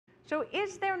So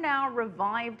is there now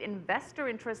revived investor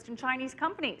interest in Chinese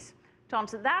companies? To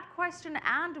answer that question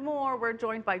and more, we're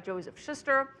joined by Josef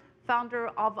Schuster, founder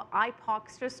of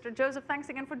IPOX Schuster. Josef, thanks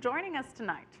again for joining us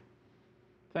tonight.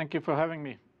 Thank you for having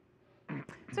me.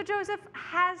 So Josef,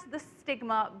 has the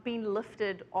stigma been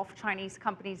lifted off Chinese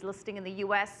companies listing in the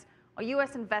US? Are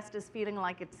US investors feeling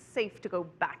like it's safe to go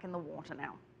back in the water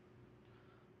now?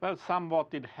 Well,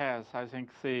 somewhat it has. I think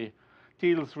the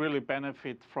deals really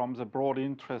benefit from the broad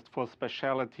interest for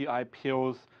specialty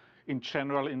IPOs in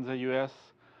general in the US.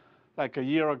 Like a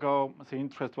year ago, the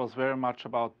interest was very much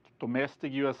about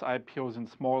domestic US IPOs in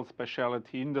small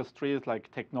specialty industries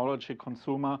like technology,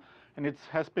 consumer, and it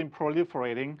has been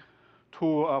proliferating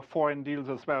to foreign deals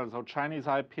as well. So Chinese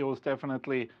IPOs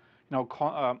definitely,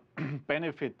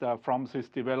 benefit from this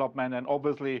development, and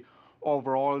obviously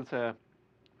overall the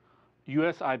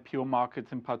US IPO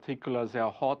markets in particular, they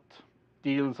are hot.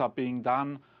 Deals are being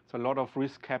done. There's a lot of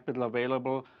risk capital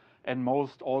available, and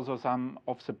some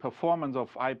of the performance of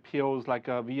IPOs like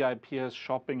VIPs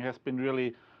shopping has been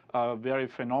really very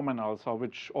phenomenal. So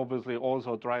which obviously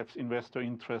also drives investor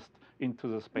interest into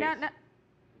the space.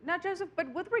 Now, Josef,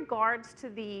 but with regards to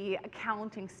the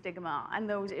accounting stigma and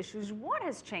those issues, what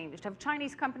has changed? Have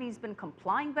Chinese companies been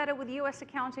complying better with US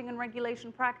accounting and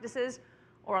regulation practices,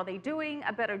 or are they doing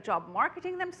a better job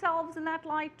marketing themselves in that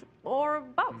light, or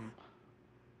both?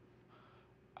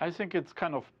 I think it's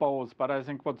kind of both, but I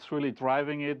think what's really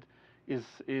driving it is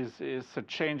a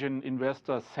change in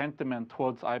investor sentiment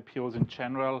towards IPOs in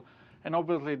general. And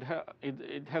obviously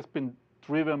it has been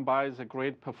driven by the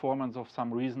great performance of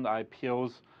some recent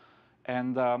IPOs.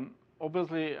 And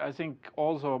obviously, I think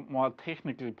also more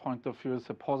technically point of view is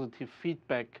a positive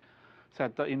feedback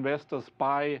that the investors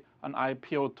buy an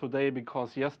IPO today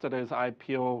because yesterday's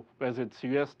IPO, whether it's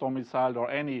US domiciled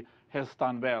or any, has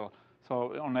done well.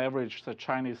 So on average, the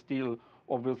Chinese deal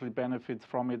obviously benefits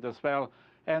from it as well.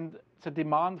 And the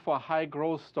demand for high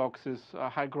growth stocks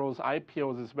high growth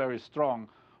IPOs is very strong.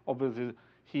 Obviously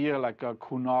here, like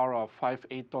Kunara or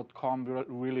 58.com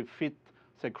really fit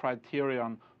the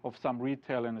criterion of some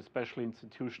retail and especially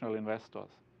institutional investors.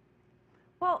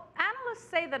 Well, analysts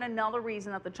say that another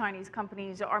reason that the Chinese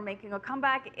companies are making a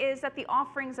comeback is that the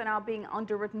offerings are now being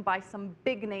underwritten by some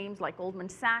big names like Goldman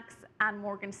Sachs and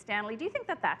Morgan Stanley. Do you think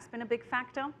that that's been a big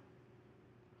factor?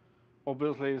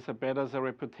 Obviously, the better the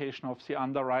reputation of the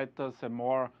underwriters, the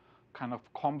more kind of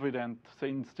confident the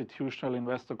institutional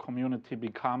investor community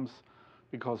becomes,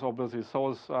 because obviously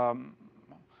those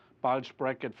bulge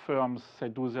bracket firms, they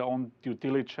do their own due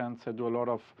diligence, they do a lot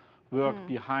of work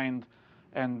behind,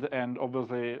 and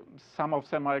obviously some of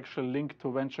them are actually linked to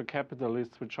venture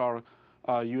capitalists, which are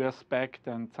US backed,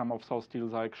 and some of those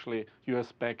deals are actually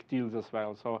US backed deals as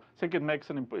well. So I think it's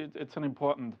an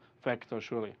important factor,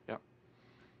 surely. Yeah.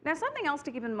 Now, something else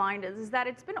to keep in mind is that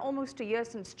it's been almost a year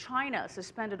since China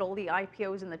suspended all the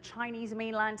IPOs in the Chinese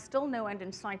mainland. Still no end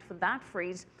in sight for that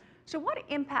freeze. So what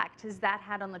impact has that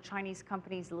had on the Chinese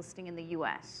companies listing in the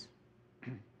US?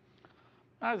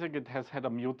 I think it has had a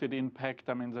muted impact.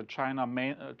 I mean, the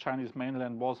Chinese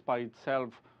mainland was by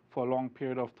itself for a long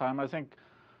period of time. I think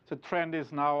the trend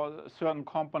is now certain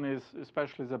companies,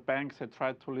 especially the banks, they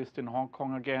tried to list in Hong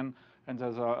Kong again, and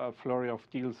there's a flurry of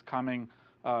deals coming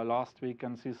last week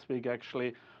and this week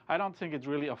actually. I don't think it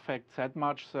really affects that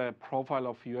much the profile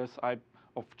of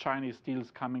of Chinese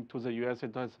deals coming to the US.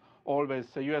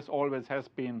 The US always has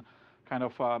been kind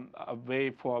of a way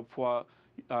for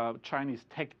Chinese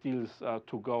tech deals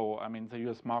to go. I mean, the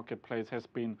US marketplace has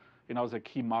been, the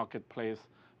key marketplace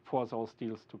for those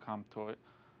deals to come to it.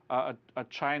 A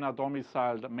China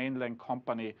domiciled mainland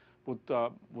company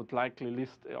would likely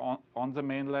list on the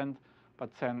mainland, but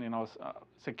then,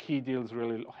 the key deals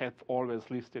really have always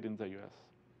listed in the US.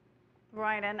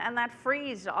 Right, and that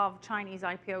freeze of Chinese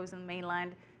IPOs in the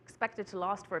mainland expected to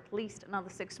last for at least another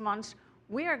 6 months.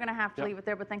 We are going to have to leave it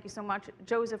there, but thank you so much,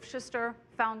 Josef Schuster,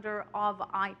 founder of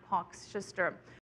IPOX Schuster.